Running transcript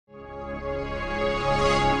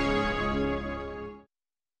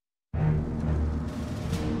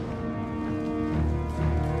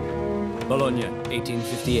Bologna,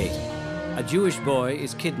 1858. A Jewish boy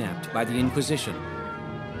is kidnapped by the Inquisition.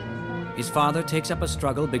 His father takes up a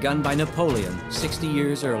struggle begun by Napoleon 60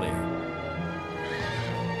 years earlier.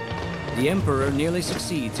 The emperor nearly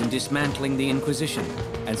succeeds in dismantling the Inquisition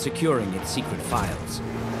and securing its secret files.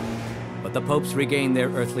 But the popes regain their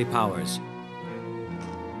earthly powers.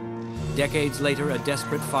 Decades later, a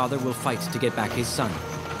desperate father will fight to get back his son.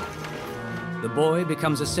 The boy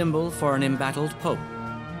becomes a symbol for an embattled pope.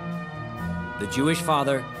 The Jewish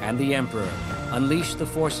father and the emperor unleash the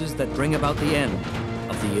forces that bring about the end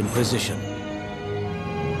of the Inquisition.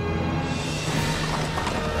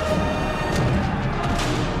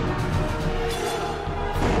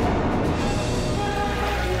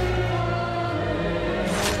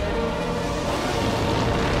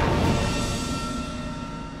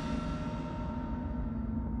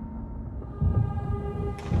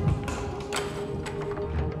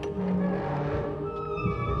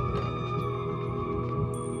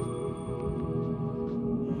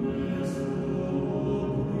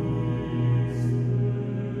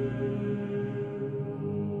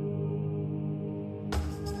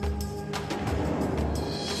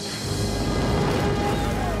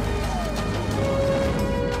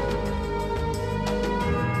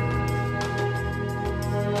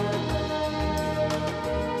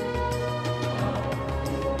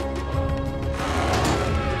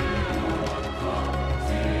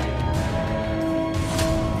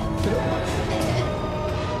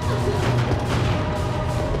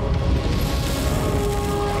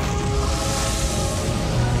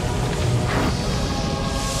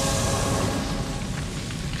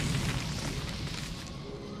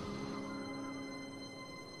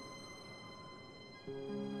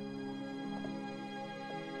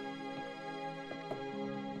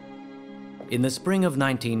 In the spring of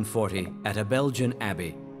 1940, at a Belgian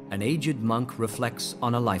abbey, an aged monk reflects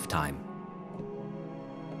on a lifetime.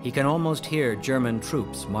 He can almost hear German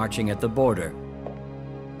troops marching at the border.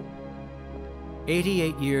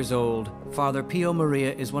 88 years old, Father Pio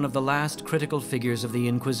Maria is one of the last critical figures of the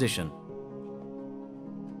Inquisition.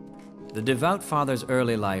 The devout father's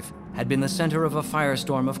early life had been the center of a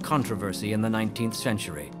firestorm of controversy in the 19th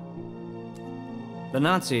century. The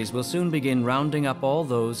Nazis will soon begin rounding up all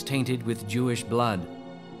those tainted with Jewish blood.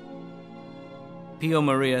 Pio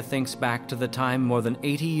Maria thinks back to the time more than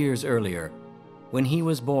 80 years earlier, when he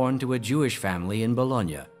was born to a Jewish family in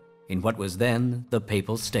Bologna, in what was then the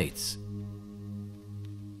Papal States.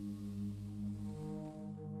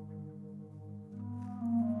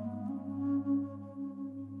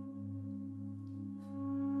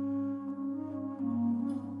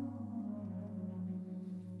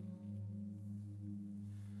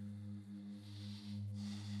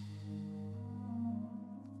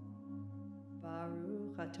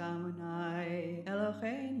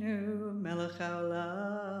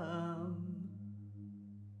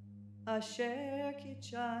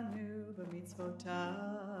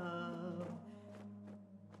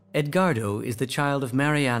 Edgardo is the child of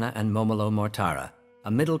Mariana and Momolo Mortara,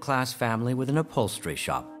 a middle-class family with an upholstery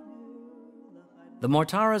shop. The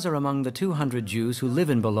Mortaras are among the 200 Jews who live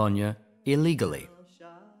in Bologna illegally.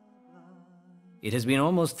 It has been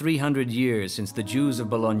almost 300 years since the Jews of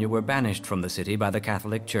Bologna were banished from the city by the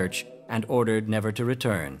Catholic Church and ordered never to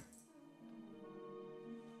return.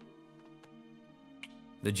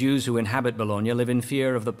 The Jews who inhabit Bologna live in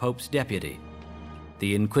fear of the Pope's deputy,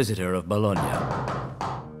 the Inquisitor of Bologna.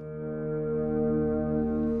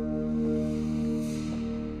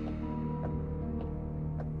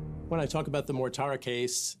 When I talk about the Mortara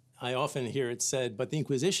case, I often hear it said, but the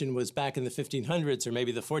Inquisition was back in the 1500s or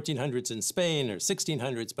maybe the 1400s in Spain or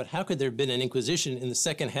 1600s, but how could there have been an Inquisition in the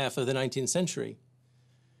second half of the 19th century?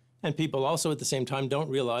 And people also at the same time don't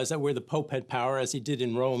realize that where the Pope had power, as he did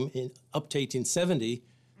in Rome up to 1870,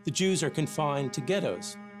 the Jews are confined to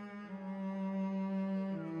ghettos.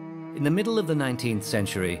 In the middle of the 19th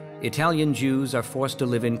century, Italian Jews are forced to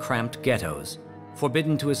live in cramped ghettos,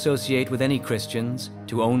 forbidden to associate with any Christians,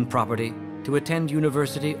 to own property, to attend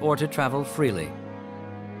university, or to travel freely.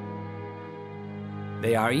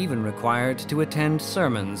 They are even required to attend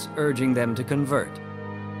sermons urging them to convert.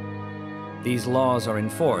 These laws are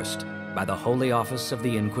enforced by the Holy Office of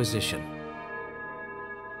the Inquisition.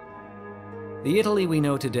 The Italy we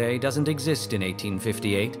know today doesn't exist in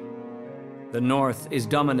 1858. The north is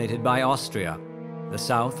dominated by Austria, the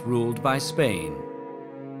south ruled by Spain.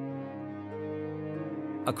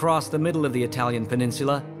 Across the middle of the Italian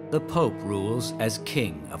peninsula, the Pope rules as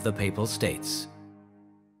king of the Papal States.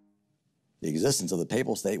 The existence of the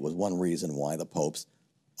Papal State was one reason why the popes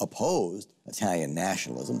opposed Italian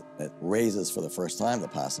nationalism. It raises for the first time the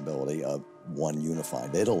possibility of one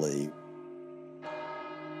unified Italy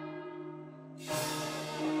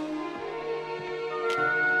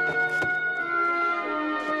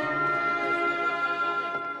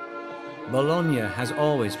Bologna has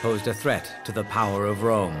always posed a threat to the power of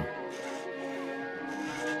Rome.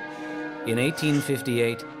 In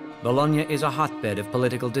 1858, Bologna is a hotbed of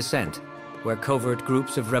political dissent, where covert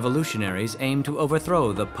groups of revolutionaries aim to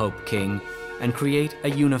overthrow the Pope King and create a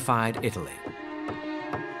unified Italy.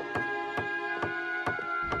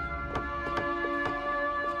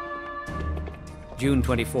 June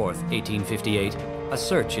 24, 1858, a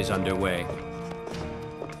search is underway.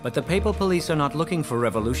 But the papal police are not looking for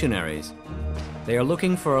revolutionaries. They are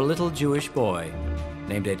looking for a little Jewish boy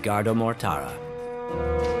named Edgardo Mortara.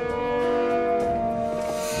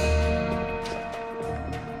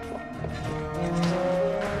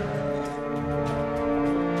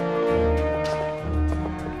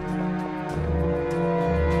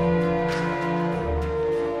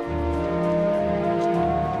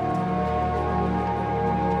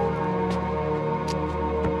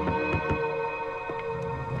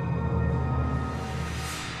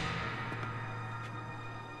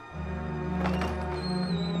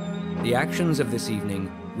 The actions of this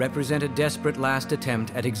evening represent a desperate last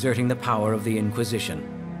attempt at exerting the power of the Inquisition,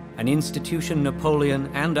 an institution Napoleon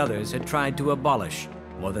and others had tried to abolish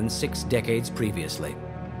more than 6 decades previously.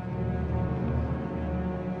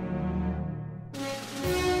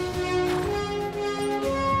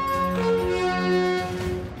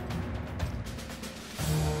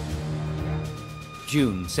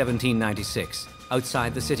 June 1796,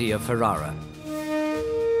 outside the city of Ferrara.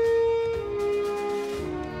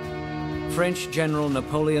 French General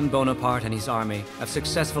Napoleon Bonaparte and his army have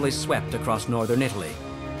successfully swept across northern Italy,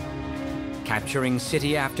 capturing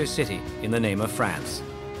city after city in the name of France.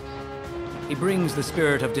 He brings the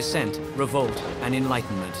spirit of dissent, revolt, and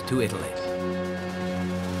enlightenment to Italy.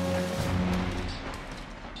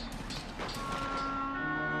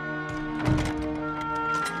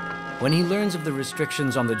 When he learns of the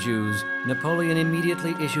restrictions on the Jews, Napoleon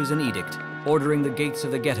immediately issues an edict ordering the gates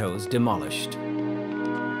of the ghettos demolished.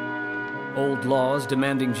 Old laws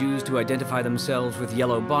demanding Jews to identify themselves with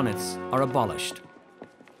yellow bonnets are abolished.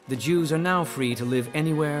 The Jews are now free to live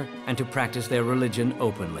anywhere and to practice their religion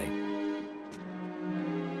openly.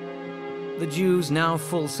 The Jews, now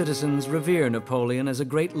full citizens, revere Napoleon as a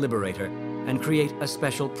great liberator and create a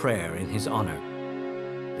special prayer in his honor.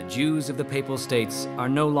 The Jews of the Papal States are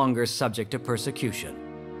no longer subject to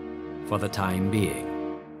persecution, for the time being.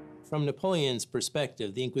 From Napoleon's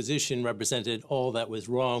perspective, the Inquisition represented all that was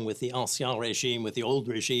wrong with the ancien regime, with the old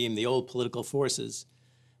regime, the old political forces.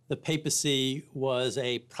 The papacy was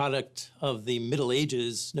a product of the Middle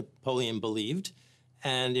Ages, Napoleon believed,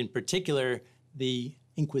 and in particular, the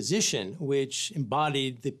Inquisition, which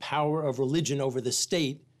embodied the power of religion over the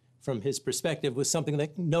state, from his perspective, was something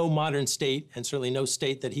that no modern state, and certainly no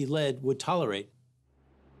state that he led, would tolerate.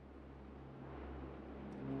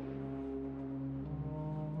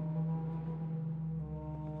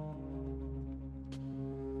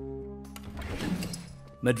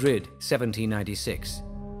 Madrid, 1796.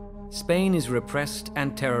 Spain is repressed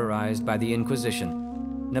and terrorized by the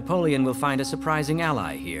Inquisition. Napoleon will find a surprising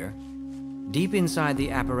ally here. Deep inside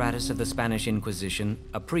the apparatus of the Spanish Inquisition,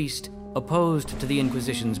 a priest, opposed to the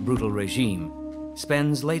Inquisition's brutal regime,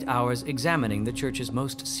 spends late hours examining the Church's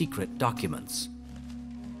most secret documents.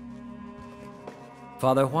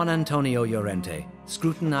 Father Juan Antonio Llorente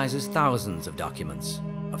scrutinizes thousands of documents,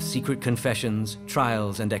 of secret confessions,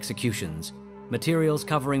 trials, and executions, materials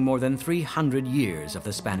covering more than 300 years of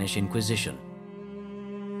the Spanish Inquisition.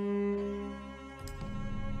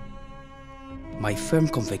 My firm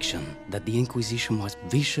conviction that the Inquisition was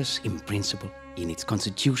vicious in principle, in its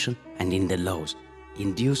constitution and in the laws,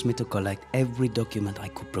 induced me to collect every document I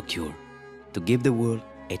could procure, to give the world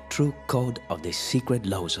a true code of the secret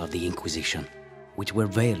laws of the Inquisition, which were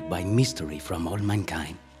veiled by mystery from all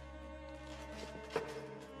mankind.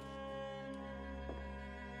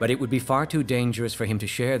 But it would be far too dangerous for him to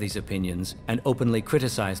share these opinions and openly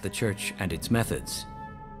criticize the Church and its methods.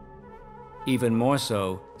 Even more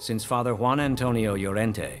so, since Father Juan Antonio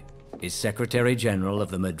Llorente is Secretary General of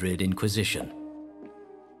the Madrid Inquisition.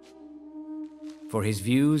 For his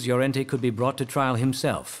views, Llorente could be brought to trial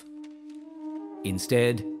himself.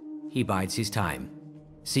 Instead, he bides his time,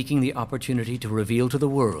 seeking the opportunity to reveal to the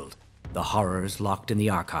world the horrors locked in the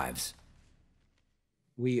archives.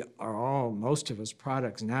 We are all, most of us,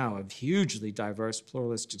 products now of hugely diverse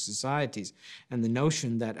pluralistic societies, and the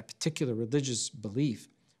notion that a particular religious belief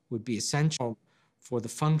would be essential for the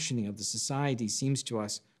functioning of the society seems to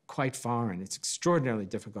us quite foreign. It's extraordinarily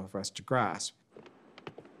difficult for us to grasp.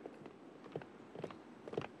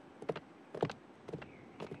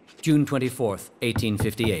 June 24th,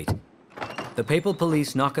 1858. The papal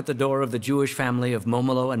police knock at the door of the Jewish family of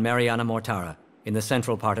Momolo and Mariana Mortara in the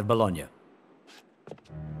central part of Bologna. The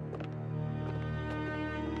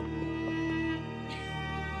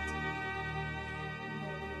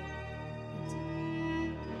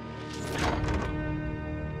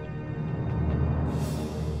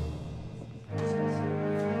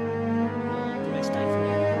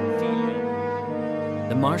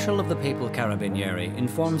Marshal of the Papal Carabinieri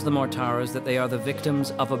informs the Mortaras that they are the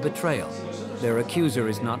victims of a betrayal. Their accuser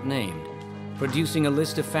is not named. Producing a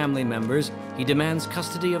list of family members, he demands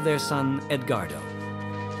custody of their son, Edgardo.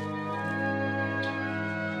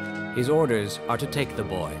 His orders are to take the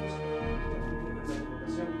boy.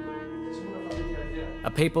 A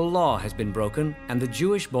papal law has been broken, and the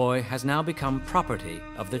Jewish boy has now become property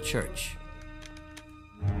of the church.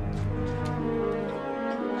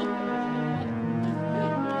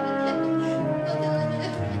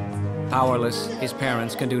 Powerless, his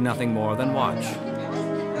parents can do nothing more than watch.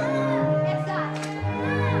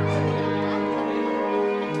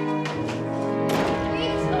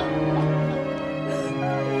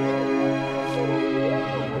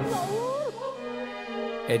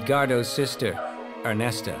 Edgardo's sister,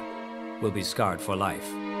 Ernesta, will be scarred for life.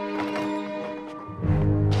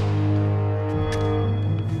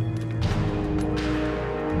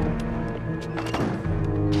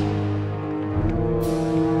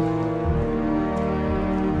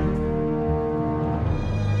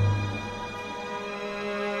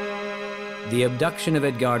 The abduction of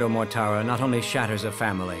Edgardo Mortara not only shatters a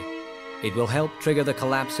family, it will help trigger the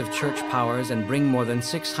collapse of church powers and bring more than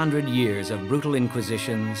 600 years of brutal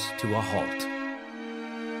inquisitions to a halt.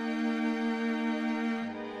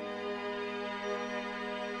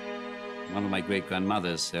 One of my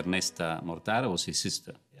great-grandmothers, Ernesta Mortara, was his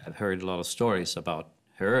sister. I've heard a lot of stories about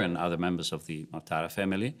her and other members of the Mortara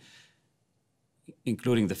family,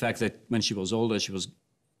 including the fact that when she was older, she was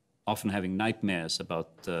often having nightmares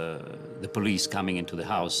about the police coming into the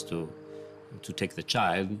house to take the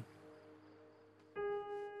child.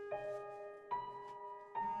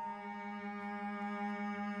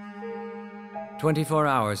 24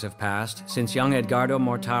 hours have passed since young Edgardo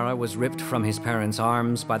Mortara was ripped from his parents'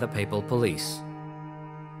 arms by the papal police.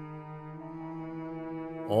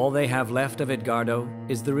 All they have left of Edgardo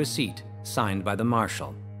is the receipt signed by the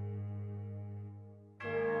marshal.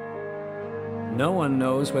 No one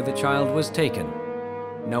knows where the child was taken.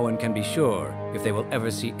 No one can be sure if they will ever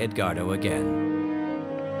see Edgardo again.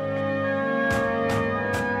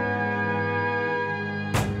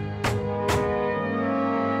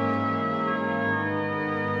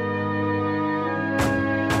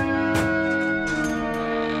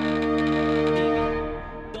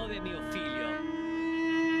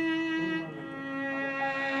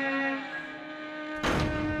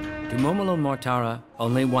 To Momolo Mortara,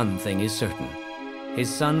 only one thing is certain. His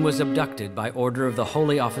son was abducted by order of the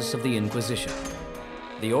Holy Office of the Inquisition.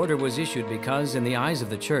 The order was issued because, in the eyes of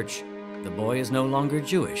the Church, the boy is no longer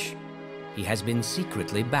Jewish. He has been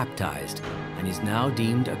secretly baptized and is now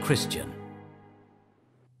deemed a Christian.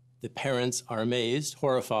 The parents are amazed,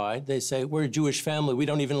 horrified. They say, we're a Jewish family. We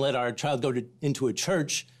don't even let our child go into a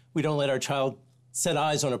church. We don't let our child set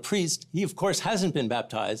eyes on a priest. He, of course, hasn't been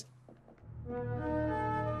baptized.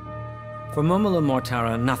 For Momolo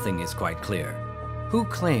Mortara, nothing is quite clear. Who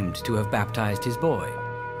claimed to have baptized his boy?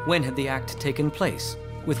 When had the act taken place?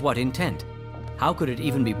 With what intent? How could it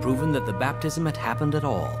even be proven that the baptism had happened at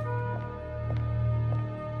all?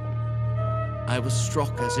 I was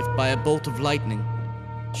struck as if by a bolt of lightning.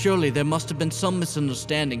 Surely there must have been some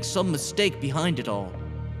misunderstanding, some mistake behind it all.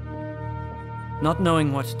 Not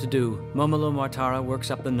knowing what to do, Momolo Mortara works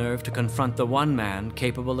up the nerve to confront the one man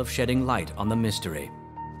capable of shedding light on the mystery.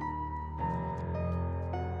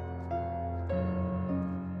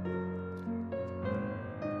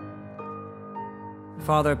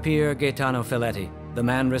 Father Pier Gaetano Felletti, the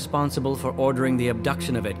man responsible for ordering the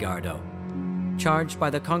abduction of Edgardo, charged by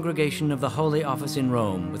the Congregation of the Holy Office in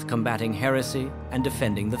Rome with combating heresy and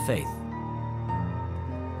defending the faith.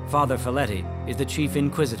 Father Felletti is the chief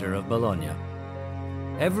inquisitor of Bologna.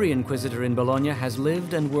 Every inquisitor in Bologna has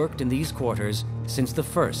lived and worked in these quarters since the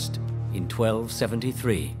first in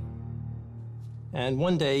 1273. And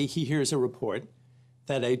one day he hears a report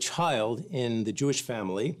that a child in the Jewish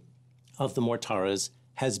family of the Mortaras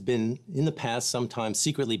has been, in the past, sometimes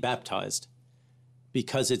secretly baptized.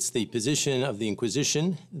 Because it's the position of the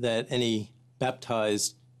Inquisition that any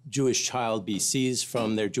baptized Jewish child be seized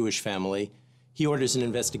from their Jewish family, he orders an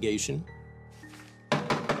investigation.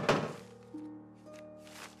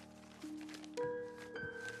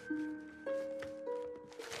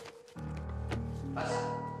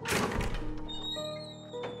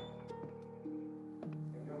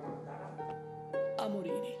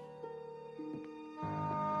 Amorini.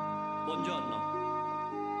 Buongiorno.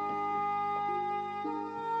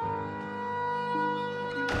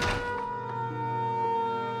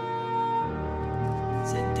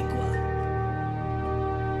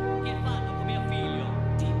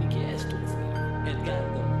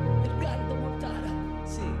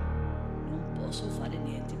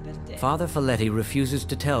 Father Faletti refuses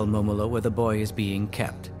to tell Momolo where the boy is being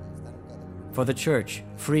kept. For the Church,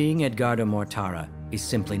 freeing Edgardo Mortara is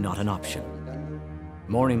simply not an option.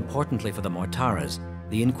 More importantly for the Mortaras,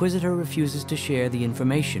 the Inquisitor refuses to share the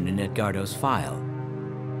information in Edgardo's file.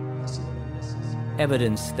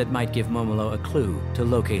 Evidence that might give Momolo a clue to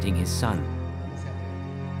locating his son.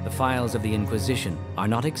 The files of the Inquisition are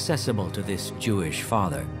not accessible to this Jewish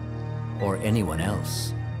father, or anyone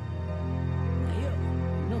else.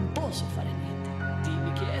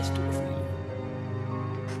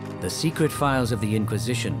 The secret files of the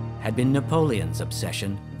Inquisition had been Napoleon's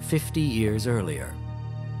obsession 50 years earlier.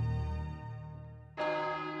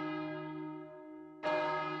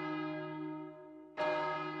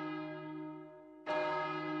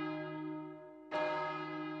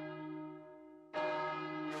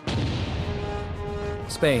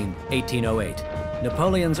 Spain, 1808.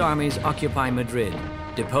 Napoleon's armies occupy Madrid,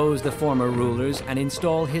 depose the former rulers, and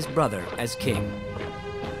install his brother as king.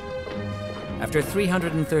 After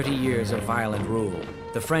 330 years of violent rule,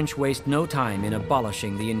 the French waste no time in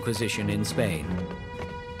abolishing the Inquisition in Spain.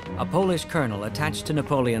 A Polish colonel attached to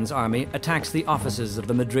Napoleon's army attacks the offices of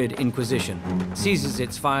the Madrid Inquisition, seizes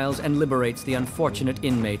its files, and liberates the unfortunate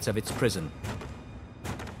inmates of its prison.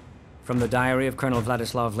 From the diary of Colonel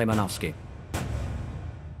Vladislav Lemanowski.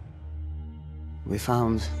 We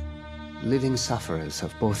found living sufferers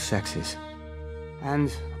of both sexes,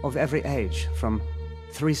 and of every age, from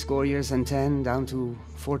 70 years and 10 down to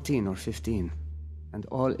 14 or 15, and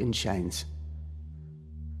all in chains.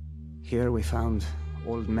 Here we found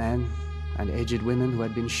old men and aged women who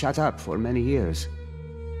had been shut up for many years.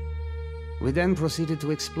 We then proceeded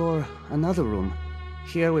to explore another room.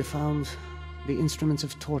 Here we found the instruments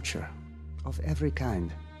of torture of every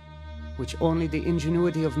kind, which only the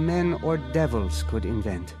ingenuity of men or devils could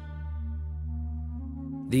invent.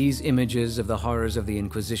 These images of the horrors of the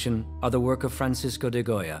Inquisition are the work of Francisco de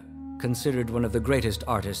Goya, considered one of the greatest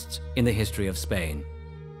artists in the history of Spain.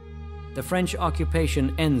 The French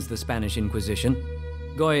occupation ends the Spanish Inquisition.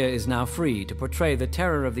 Goya is now free to portray the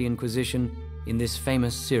terror of the Inquisition in this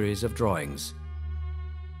famous series of drawings.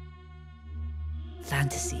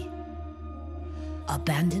 Fantasy,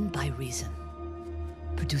 abandoned by reason,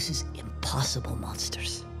 produces impossible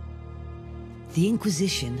monsters. The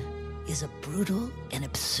Inquisition is a brutal and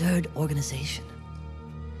absurd organization,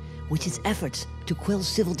 which its efforts to quell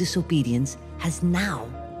civil disobedience has now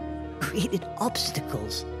created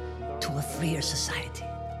obstacles to a freer society.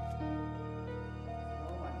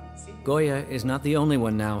 Goya is not the only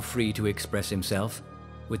one now free to express himself.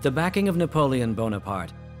 With the backing of Napoleon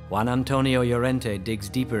Bonaparte, Juan Antonio Llorente digs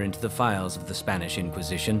deeper into the files of the Spanish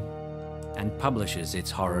Inquisition and publishes its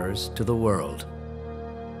horrors to the world.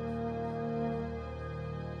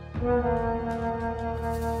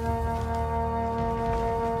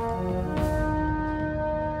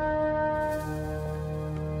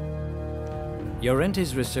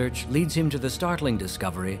 Llorente's research leads him to the startling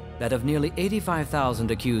discovery that of nearly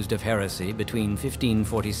 85,000 accused of heresy between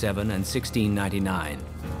 1547 and 1699,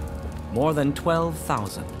 more than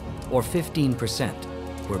 12,000, or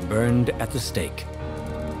 15%, were burned at the stake.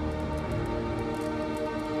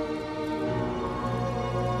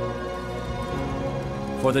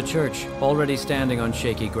 For the Church, already standing on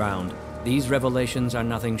shaky ground, these revelations are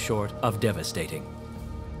nothing short of devastating.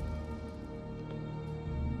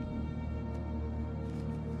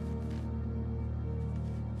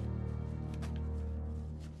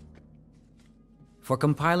 For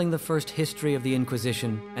compiling the first history of the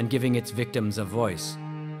Inquisition and giving its victims a voice,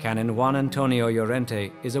 Canon Juan Antonio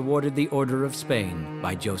Llorente is awarded the Order of Spain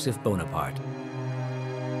by Joseph Bonaparte.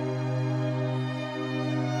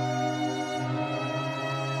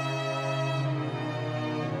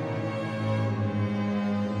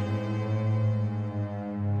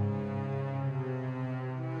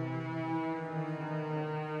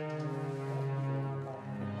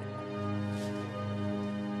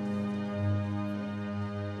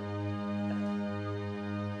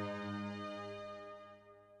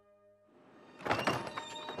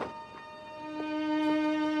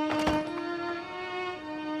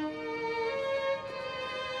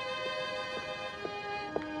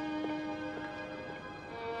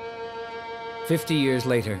 "50 years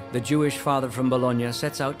later, the Jewish father from Bologna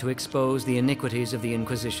sets out to expose the iniquities of the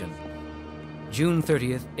Inquisition. June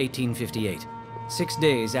 30th, 1858, 6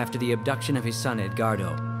 days after the abduction of his son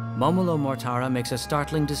Edgardo, Momolo Mortara makes a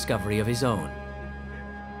startling discovery of his own.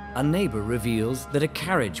 A neighbor reveals that a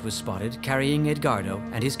carriage was spotted carrying Edgardo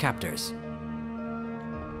and his captors.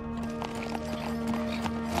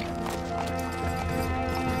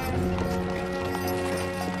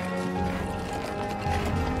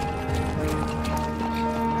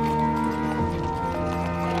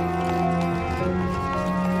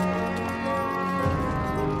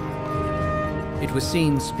 It was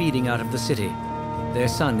seen speeding out of the city. Their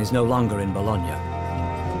son is no longer in Bologna.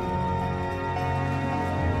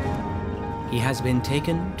 He has been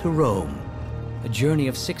taken to Rome, a journey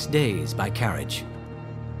of 6 days by carriage.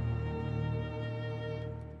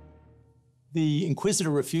 The Inquisitor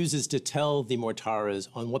refuses to tell the Mortaras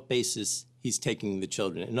on what basis he's taking the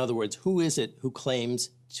children. In other words, who is it who claims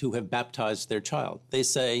to have baptized their child? They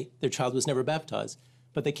say their child was never baptized,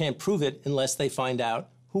 but they can't prove it unless they find out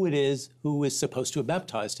who it is who is supposed to have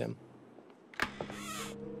baptized him.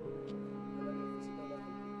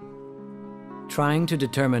 Trying to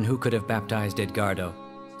determine who could have baptized Edgardo,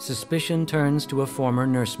 suspicion turns to a former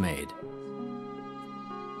nursemaid.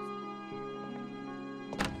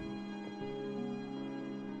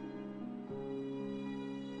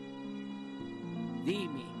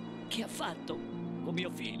 Dimmi, che ha fatto con mio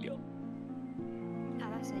figlio?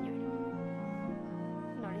 Nada, señor.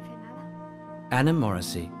 No le hice nada. Anna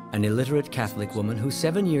Morrissey, an illiterate Catholic woman who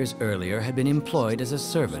 7 years earlier had been employed as a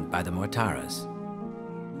servant by the Mortaras.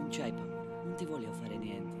 Non c'hai paura, non ti voglio fare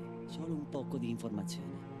niente, solo un poco di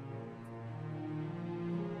informazione.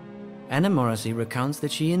 Anna Morrissey recounts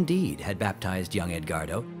that she indeed had baptized young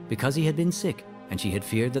Edgardo because he had been sick and she had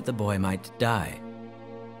feared that the boy might die.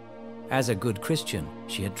 As a good Christian,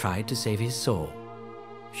 she had tried to save his soul.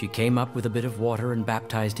 She came up with a bit of water and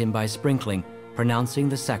baptized him by sprinkling, pronouncing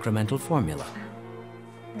the sacramental formula.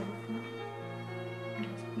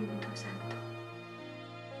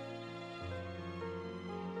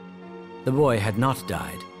 The boy had not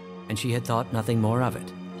died, and she had thought nothing more of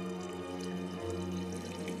it.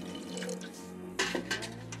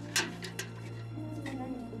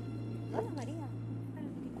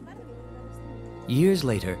 Years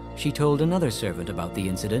later, she told another servant about the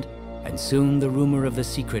incident, and soon the rumor of the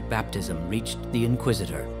secret baptism reached the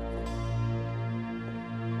Inquisitor.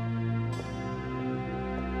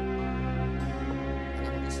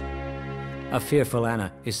 A fearful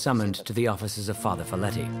Anna is summoned to the offices of Father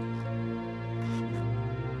Folletti.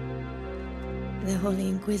 The Holy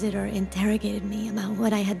Inquisitor interrogated me about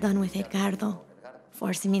what I had done with Edgardo,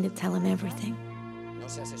 forcing me to tell him everything.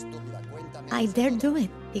 I dared do it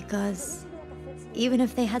because even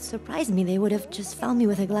if they had surprised me, they would have just found me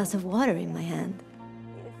with a glass of water in my hand.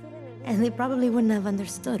 And they probably wouldn't have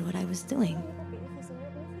understood what I was doing.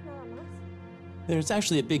 There's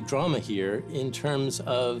actually a big drama here in terms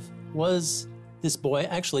of, was this boy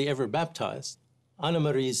actually ever baptized? Anna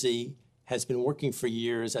Morrissey has been working for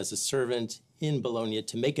years as a servant in Bologna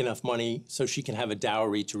to make enough money so she can have a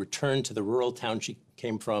dowry to return to the rural town she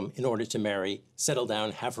came from in order to marry, settle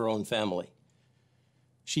down, have her own family.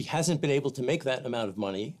 She hasn't been able to make that amount of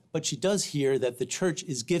money, but she does hear that the church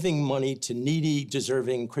is giving money to needy,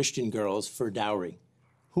 deserving Christian girls for dowry.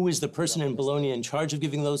 Who is the person in Bologna in charge of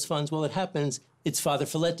giving those funds? Well, it happens, it's Father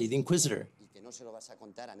Folletti, the Inquisitor.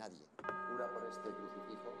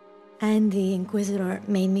 And the Inquisitor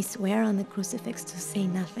made me swear on the crucifix to say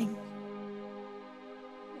nothing.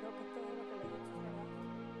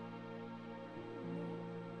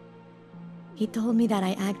 He told me that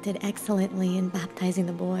I acted excellently in baptizing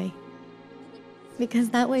the boy,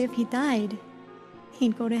 because that way if he died,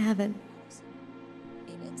 he'd go to heaven.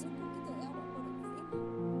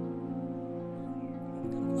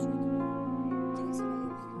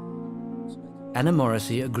 Anna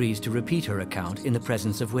Morrissey agrees to repeat her account in the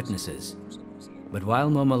presence of witnesses. But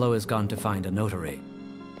while Momolo is gone to find a notary,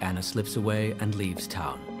 Anna slips away and leaves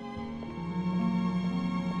town.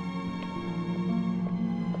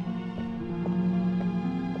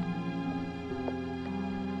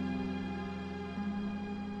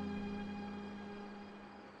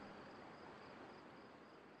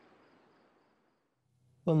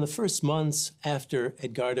 Well, in the first months after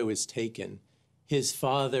Edgardo is taken, his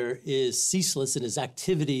father is ceaseless in his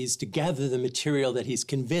activities to gather the material that he's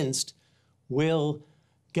convinced will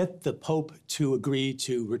get the Pope to agree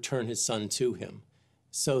to return his son to him.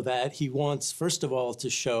 So that he wants, first of all, to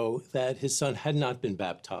show that his son had not been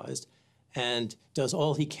baptized, and does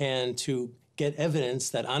all he can to get evidence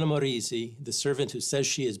that Anna Morrissey, the servant who says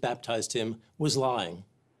she has baptized him, was lying.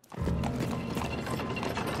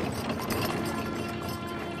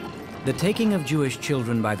 The taking of Jewish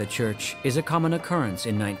children by the church is a common occurrence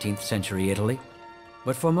in 19th century Italy.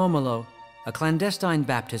 But for Momolo, a clandestine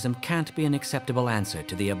baptism can't be an acceptable answer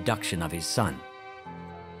to the abduction of his son.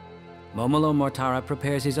 Momolo Mortara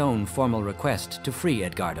prepares his own formal request to free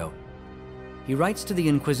Edgardo. He writes to the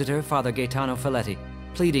Inquisitor, Father Gaetano Folletti,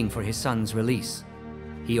 pleading for his son's release.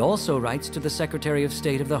 He also writes to the Secretary of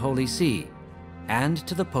State of the Holy See and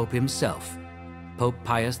to the Pope himself, Pope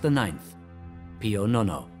Pius IX, Pio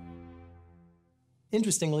IX.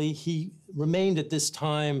 Interestingly, he remained at this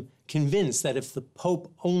time convinced that if the Pope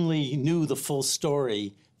only knew the full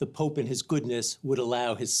story, the Pope in his goodness would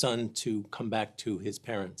allow his son to come back to his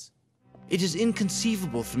parents. It is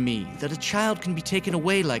inconceivable for me that a child can be taken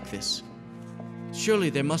away like this. Surely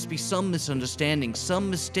there must be some misunderstanding, some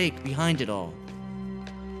mistake behind it all.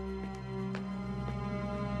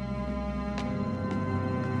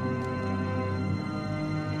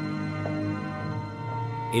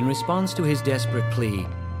 In response to his desperate plea,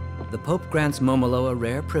 the Pope grants Momolo a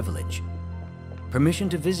rare privilege: permission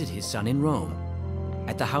to visit his son in Rome,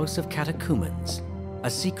 at the House of Catechumens, a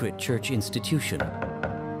secret church institution,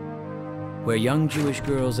 where young Jewish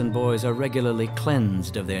girls and boys are regularly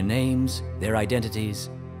cleansed of their names, their identities,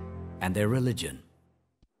 and their religion.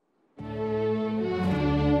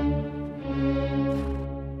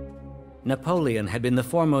 Napoleon had been the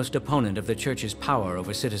foremost opponent of the church's power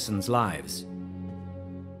over citizens' lives.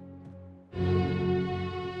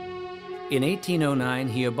 In 1809,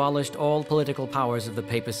 he abolished all political powers of the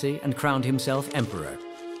papacy and crowned himself emperor.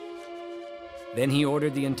 Then he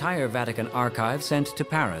ordered the entire Vatican archive sent to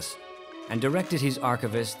Paris and directed his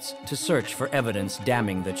archivists to search for evidence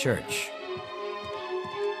damning the church.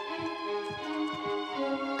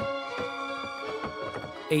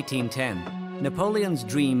 (1810). Napoleon's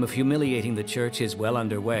dream of humiliating the church is well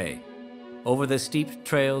underway. Over the steep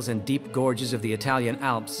trails and deep gorges of the Italian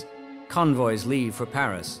Alps, convoys leave for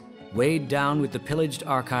Paris, weighed down with the pillaged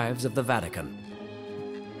archives of the Vatican.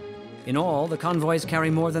 In all, the convoys carry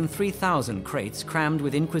more than 3,000 crates crammed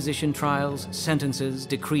with Inquisition trials, sentences,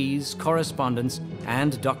 decrees, correspondence,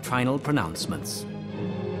 and doctrinal pronouncements.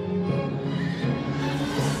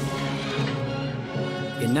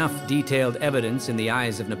 Enough detailed evidence in the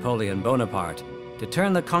eyes of Napoleon Bonaparte to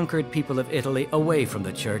turn the conquered people of Italy away from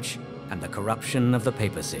the Church and the corruption of the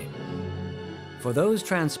papacy. For those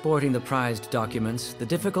transporting the prized documents, the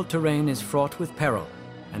difficult terrain is fraught with peril,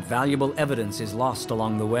 and valuable evidence is lost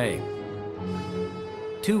along the way.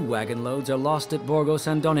 2 wagon loads are lost at Borgo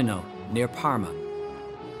San Donnino, near Parma.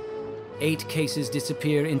 8 cases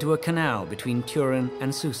disappear into a canal between Turin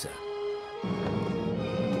and Susa.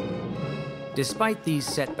 Despite these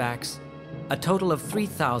setbacks, a total of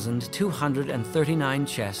 3,239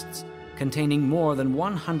 chests containing more than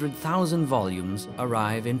 100,000 volumes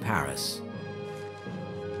arrive in Paris.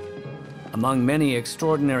 Among many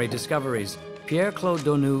extraordinary discoveries, Pierre-Claude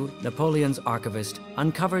Daunou, Napoleon's archivist,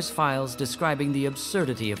 uncovers files describing the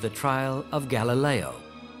absurdity of the trial of Galileo.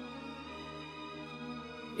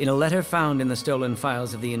 In a letter found in the stolen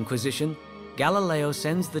files of the Inquisition, Galileo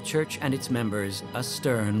sends the Church and its members a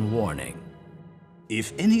stern warning.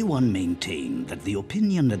 If anyone maintained that the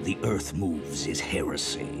opinion that the earth moves is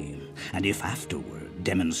heresy, and if afterward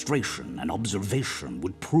demonstration and observation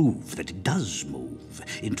would prove that it does move,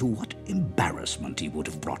 into what embarrassment he would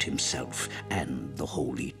have brought himself and the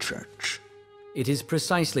Holy Church. It is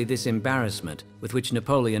precisely this embarrassment with which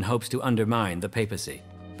Napoleon hopes to undermine the papacy,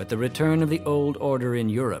 but the return of the old order in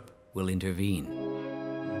Europe will intervene.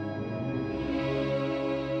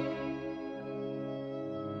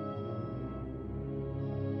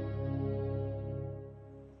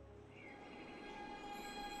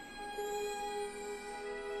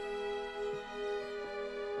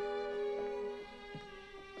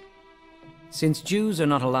 Since Jews are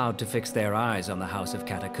not allowed to fix their eyes on the House of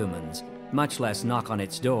Catechumens, much less knock on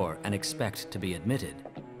its door and expect to be admitted,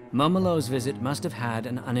 Momolo's visit must have had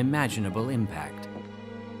an unimaginable impact.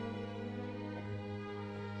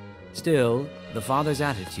 Still, the father's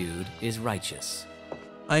attitude is righteous.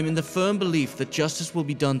 I am in the firm belief that justice will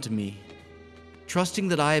be done to me. Trusting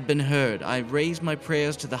that I have been heard, I raise my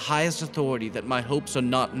prayers to the highest authority that my hopes are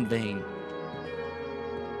not in vain.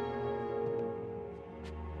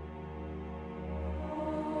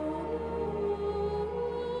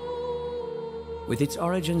 With its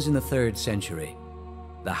origins in the 3rd century,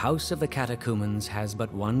 the House of the Catechumens has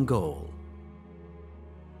but one goal: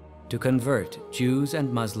 to convert Jews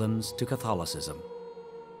and Muslims to Catholicism.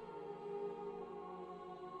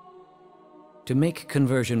 To make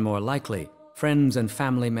conversion more likely, friends and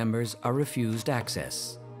family members are refused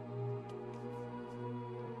access.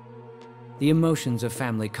 The emotions of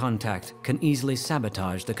family contact can easily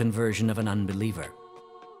sabotage the conversion of an unbeliever.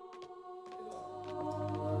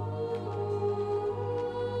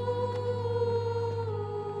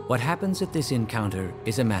 What happens at this encounter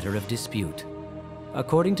is a matter of dispute.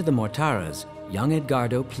 According to the Mortaras, young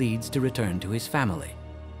Edgardo pleads to return to his family.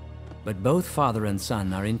 But both father and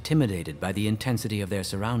son are intimidated by the intensity of their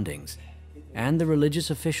surroundings and the religious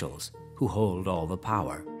officials who hold all the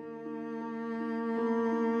power.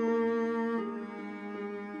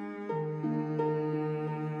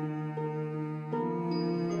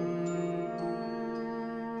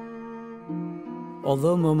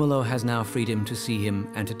 Although Momolo has now freedom to see him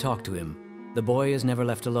and to talk to him, the boy is never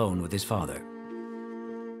left alone with his father.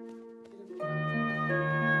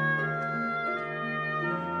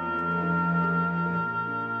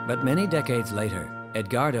 But many decades later,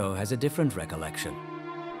 Edgardo has a different recollection.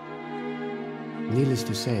 Needless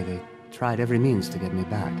to say, they tried every means to get me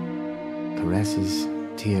back. Caresses,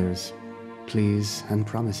 tears, pleas, and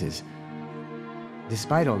promises.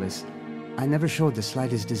 Despite all this, I never showed the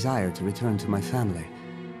slightest desire to return to my family.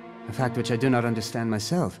 A fact which I do not understand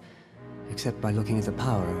myself, except by looking at the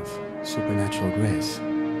power of supernatural grace.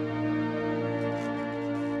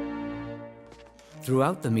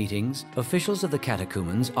 Throughout the meetings, officials of the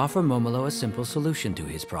catechumens offer Momolo a simple solution to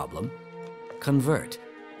his problem. Convert,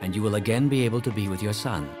 and you will again be able to be with your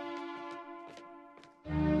son.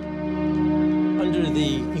 Under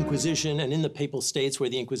the Inquisition and in the Papal States where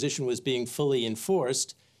the Inquisition was being fully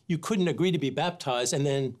enforced, you couldn't agree to be baptized and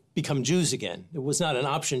then become Jews again. It was not an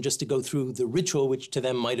option just to go through the ritual, which to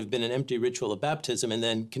them might have been an empty ritual of baptism, and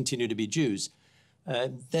then continue to be Jews.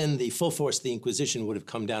 Then the full force of the Inquisition would have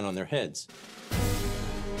come down on their heads.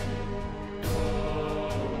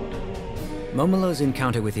 Momolo's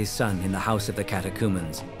encounter with his son in the house of the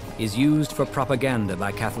catechumens is used for propaganda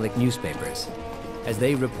by Catholic newspapers. As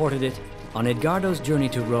they reported it, on Edgardo's journey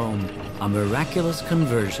to Rome, a miraculous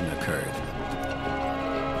conversion occurred.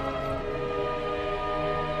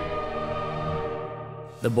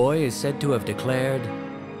 The boy is said to have declared,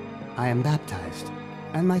 I am baptized,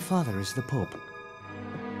 and my father is the Pope.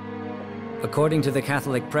 According to the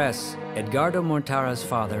Catholic press, Edgardo Mortara's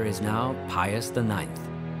father is now Pius IX.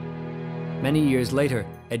 Many years later,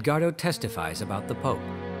 Edgardo testifies about the Pope.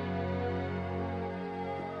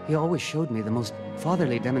 He always showed me the most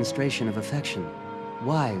fatherly demonstration of affection,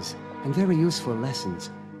 wise and very useful lessons.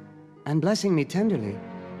 And blessing me tenderly,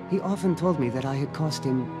 he often told me that I had caused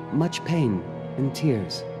him much pain and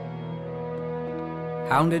tears.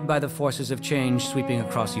 Hounded by the forces of change sweeping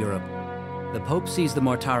across Europe, the Pope sees the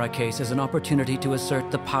Mortara case as an opportunity to assert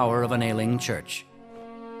the power of an ailing church.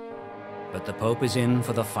 But the Pope is in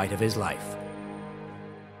for the fight of his life.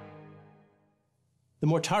 The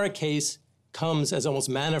Mortara case comes as almost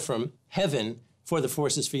manna from heaven for the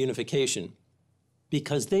forces for unification,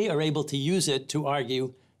 because they are able to use it to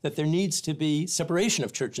argue that there needs to be separation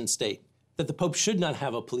of church and state, that the Pope should not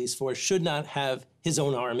have a police force, should not have his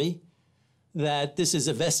own army, that this is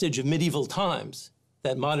a vestige of medieval times,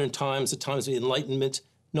 that modern times, the times of the Enlightenment,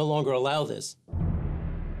 no longer allow this.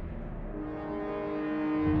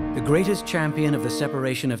 The greatest champion of the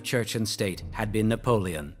separation of church and state had been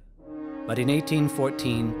Napoleon. But in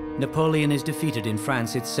 1814, Napoleon is defeated in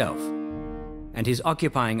France itself, and his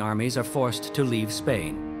occupying armies are forced to leave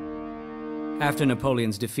Spain. After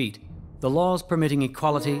Napoleon's defeat, the laws permitting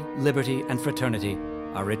equality, liberty, and fraternity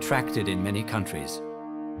are retracted in many countries.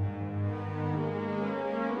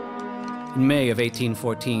 In May of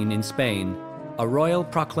 1814, in Spain, a royal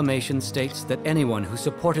proclamation states that anyone who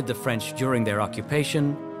supported the French during their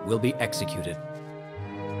occupation will be executed.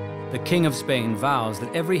 The King of Spain vows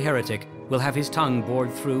that every heretic will have his tongue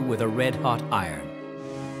bored through with a red-hot iron.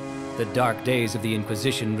 The dark days of the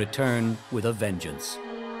Inquisition return with a vengeance.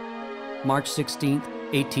 March 16,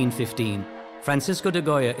 1815, Francisco de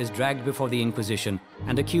Goya is dragged before the Inquisition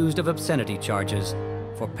and accused of obscenity charges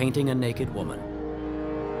for painting a naked woman.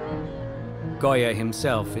 Goya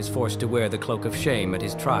himself is forced to wear the cloak of shame at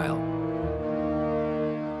his trial.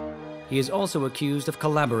 He is also accused of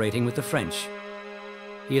collaborating with the French.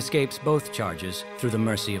 He escapes both charges through the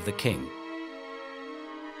mercy of the king.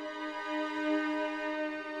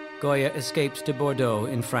 Goya escapes to Bordeaux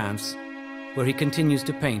in France, where he continues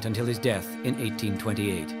to paint until his death in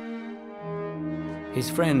 1828. His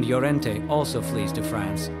friend Llorente also flees to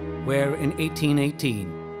France, where in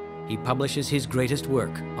 1818 he publishes his greatest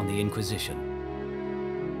work on the Inquisition.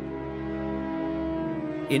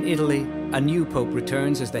 In Italy, a new pope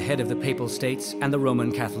returns as the head of the Papal States and the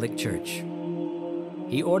Roman Catholic Church.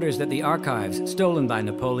 He orders that the archives stolen by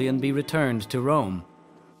Napoleon be returned to Rome.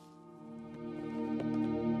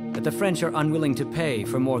 But the French are unwilling to pay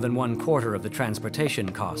for more than 1/4 of the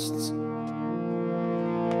transportation costs.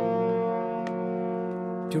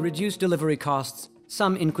 To reduce delivery costs,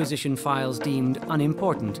 some Inquisition files deemed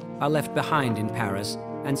unimportant are left behind in Paris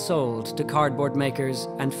and sold to cardboard makers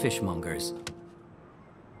and fishmongers.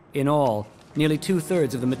 In all, nearly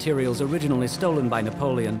 2/3 of the materials originally stolen by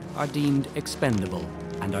Napoleon are deemed expendable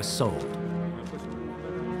and are sold.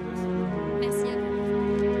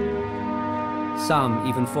 Some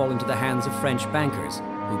even fall into the hands of French bankers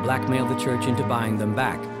who blackmail the church into buying them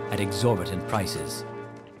back at exorbitant prices.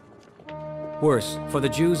 Worse, for the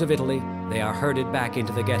Jews of Italy, they are herded back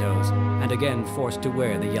into the ghettos and again forced to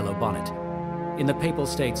wear the yellow bonnet. In the Papal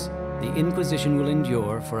States, the Inquisition will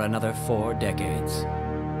endure for another 4 decades.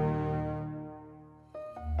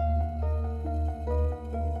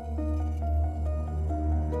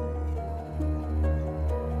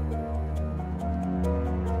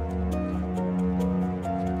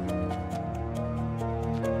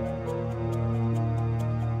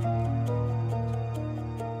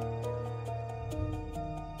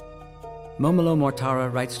 Momolo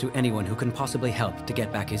Mortara writes to anyone who can possibly help to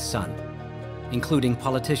get back his son, including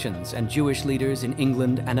politicians and Jewish leaders in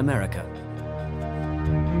England and America.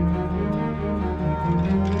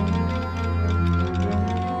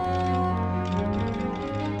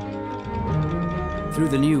 Through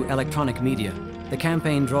the new electronic media, the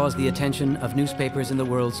campaign draws the attention of newspapers in the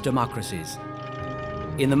world's democracies.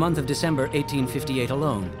 In the month of December 1858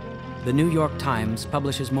 alone, the New York Times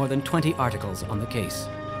publishes more than 20 articles on the case.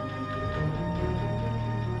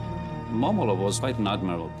 Momolo was quite an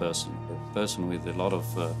admirable person, a person with a lot of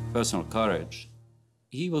personal courage.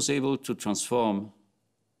 He was able to transform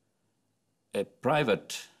a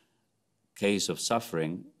private case of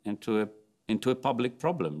suffering into a public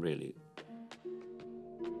problem, really.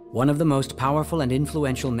 One of the most powerful and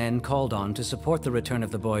influential men called on to support the return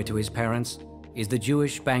of the boy to his parents is the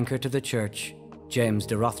Jewish banker to the church, James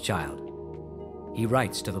de Rothschild. He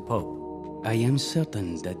writes to the Pope, I am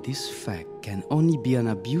certain that this fact can only be an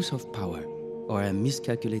abuse of power or a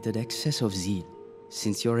miscalculated excess of zeal,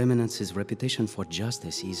 since your Eminence's reputation for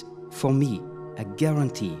justice is, for me, a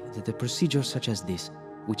guarantee that a procedure such as this,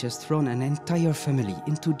 which has thrown an entire family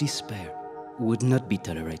into despair, would not be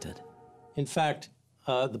tolerated. In fact,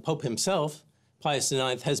 the Pope himself, Pius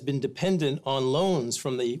IX, has been dependent on loans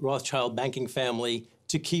from the Rothschild banking family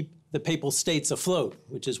to keep the Papal States afloat,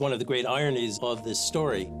 which is one of the great ironies of this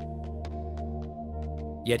story.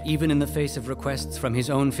 Yet even in the face of requests from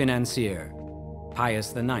his own financier,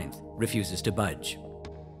 Pius IX refuses to budge.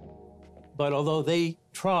 But although they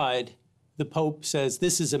tried, the Pope says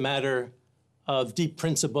this is a matter of deep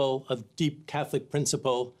principle, of deep Catholic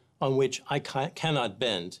principle, on which I cannot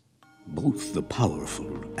bend. Both the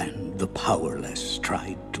powerful and the powerless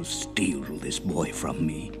tried to steal this boy from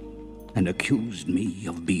me and accused me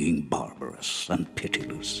of being barbarous and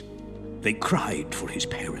pitiless. They cried for his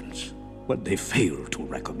parents, but they failed to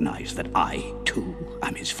recognize that I, too,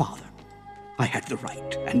 am his father. I had the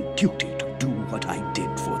right and duty to do what I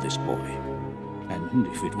did for this boy. And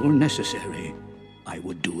if it were necessary, I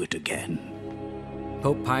would do it again.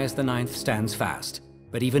 Pope Pius IX stands fast,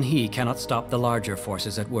 but even he cannot stop the larger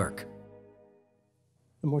forces at work.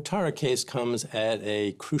 The Mortara case comes at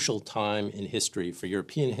a crucial time in history, for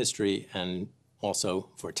European history and also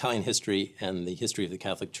for Italian history and the history of the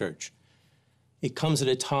Catholic Church. It comes at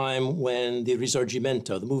a time when the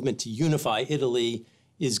Risorgimento, the movement to unify Italy,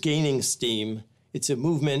 is gaining steam. It's a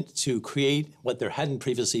movement to create what there hadn't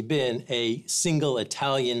previously been, a single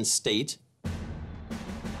Italian state.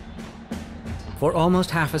 For almost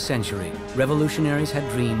half a century, revolutionaries had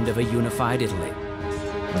dreamed of a unified Italy.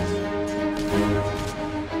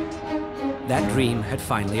 That dream had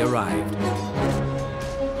finally arrived.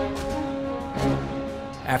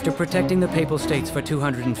 After protecting the Papal States for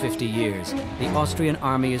 250 years, the Austrian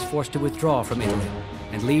army is forced to withdraw from Italy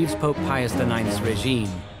and leaves Pope Pius IX's regime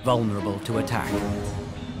vulnerable to attack.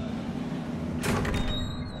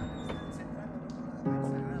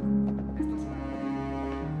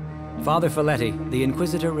 Father Folletti, the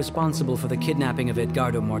inquisitor responsible for the kidnapping of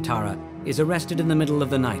Edgardo Mortara, is arrested in the middle of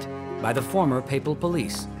the night by the former papal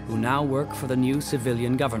police, who now work for the new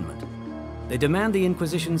civilian government. They demand the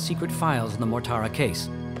Inquisition's secret files in the Mortara case,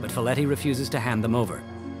 but Folletti refuses to hand them over.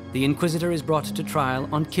 The inquisitor is brought to trial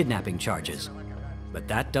on kidnapping charges, but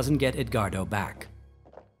that doesn't get Edgardo back.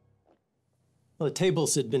 Well, the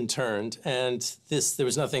tables had been turned, and there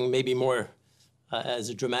was nothing maybe more as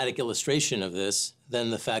a dramatic illustration of this than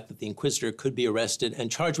the fact that the inquisitor could be arrested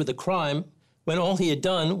and charged with a crime when all he had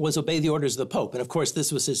done was obey the orders of the Pope. And of course,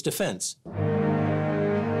 this was his defense.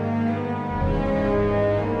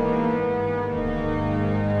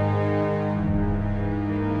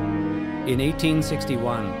 In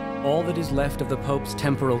 1861, all that is left of the Pope's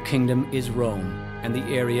temporal kingdom is Rome and the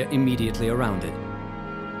area immediately around it.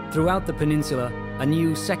 Throughout the peninsula, a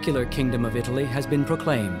new secular kingdom of Italy has been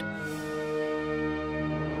proclaimed.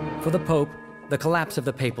 For the Pope, the collapse of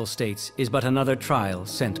the Papal States is but another trial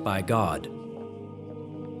sent by God.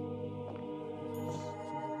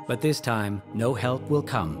 But this time, no help will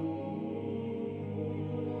come.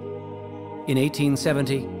 In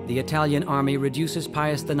 1870, the Italian army reduces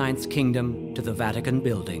Pius IX's kingdom to the Vatican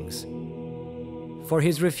buildings. For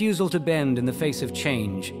his refusal to bend in the face of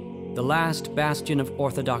change, The last bastion of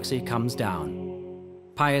orthodoxy comes down.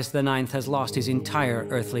 Pius IX has lost his entire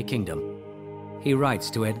earthly kingdom. He writes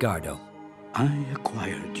to Edgardo, I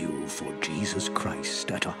acquired you for Jesus Christ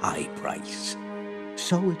at a high price.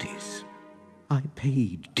 So it is. I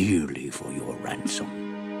paid dearly for your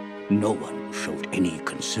ransom. No one showed any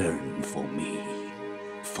concern for me,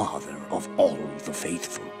 Father of all the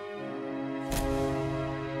faithful.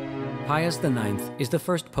 Pius IX is the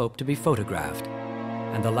first pope to be photographed,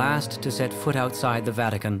 and the last to set foot outside the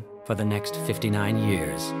Vatican for the next 59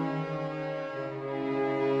 years.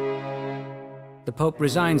 The Pope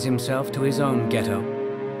resigns himself to his own ghetto,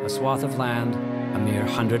 a swath of land, a mere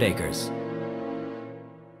 100 acres.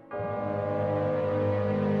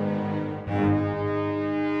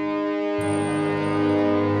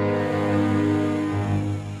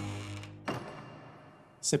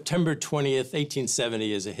 September 20th,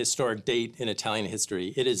 1870 is a historic date in Italian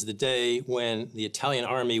history. It is the day when the Italian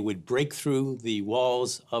army would break through the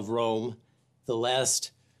walls of Rome, the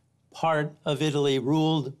last part of Italy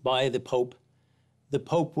ruled by the Pope. The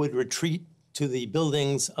Pope would retreat to the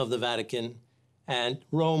buildings of the Vatican, and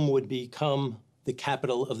Rome would become the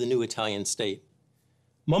capital of the new Italian state.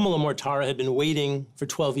 Momola Mortara had been waiting for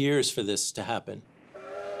 12 years for this to happen.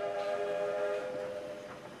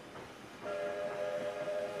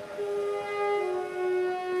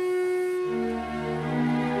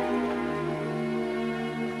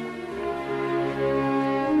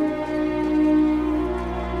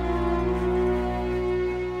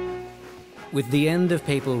 With the end of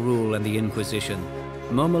papal rule and the Inquisition,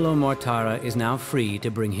 Momola Mortara is now free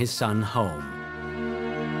to bring his son home.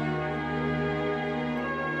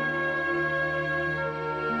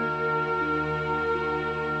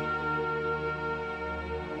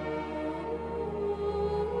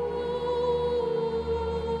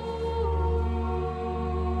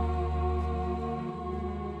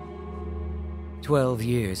 "12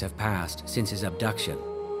 years have passed since his abduction.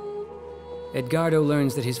 Edgardo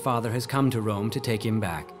learns that his father has come to Rome to take him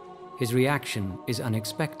back. His reaction is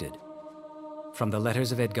unexpected. From the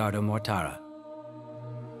letters of Edgardo Mortara.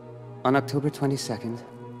 On October 22nd,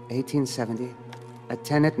 1870, at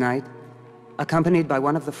 10 at night, accompanied by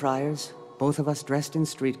one of the friars, both of us dressed in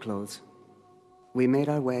street clothes, we made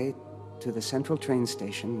our way to the central train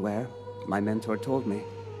station where, my mentor told me,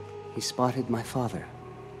 he spotted my father.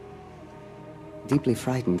 Deeply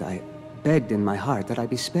frightened, I begged in my heart that I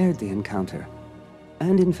be spared the encounter.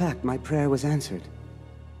 And in fact, my prayer was answered.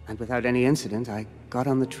 And without any incident, I got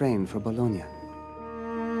on the train for Bologna.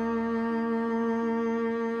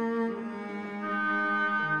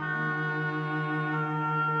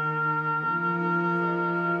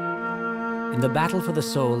 In the battle for the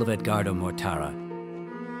soul of Edgardo Mortara,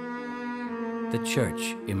 the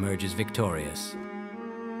Church emerges victorious.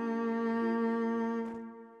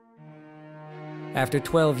 After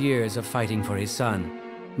 12 years of fighting for his son,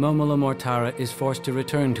 Momola Mortara is forced to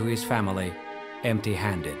return to his family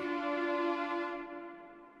empty-handed.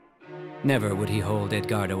 Never would he hold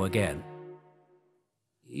Edgardo again.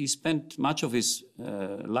 He spent much of his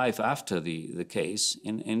life after the case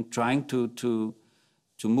in trying to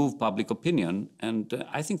move public opinion, and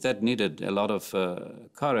I think that needed a lot of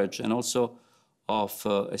courage and also of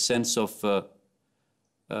a sense of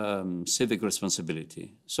civic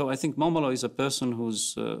responsibility. So I think Momola is a person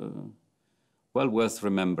who's well worth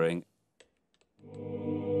remembering.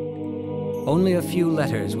 Only a few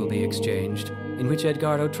letters will be exchanged, in which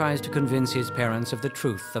Edgardo tries to convince his parents of the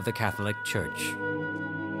truth of the Catholic Church.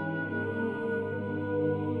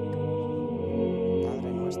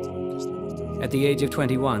 At the age of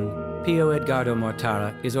 21, Pio Edgardo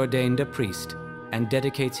Mortara is ordained a priest and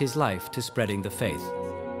dedicates his life to spreading the faith.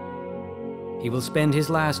 He will spend his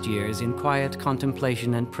last years in quiet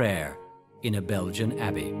contemplation and prayer in a Belgian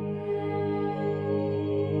abbey.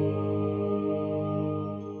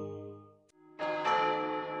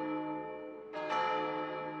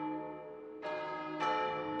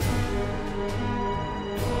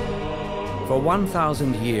 For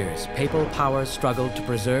 1,000 years, papal power struggled to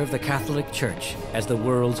preserve the Catholic Church as the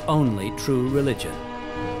world's only true religion.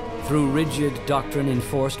 Through rigid doctrine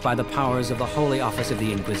enforced by the powers of the Holy Office of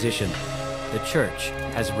the Inquisition, the Church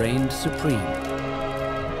has reigned supreme.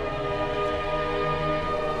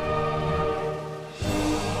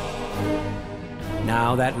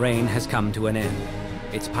 Now that reign has come to an end,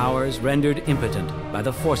 its powers rendered impotent by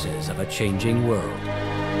the forces of a changing world.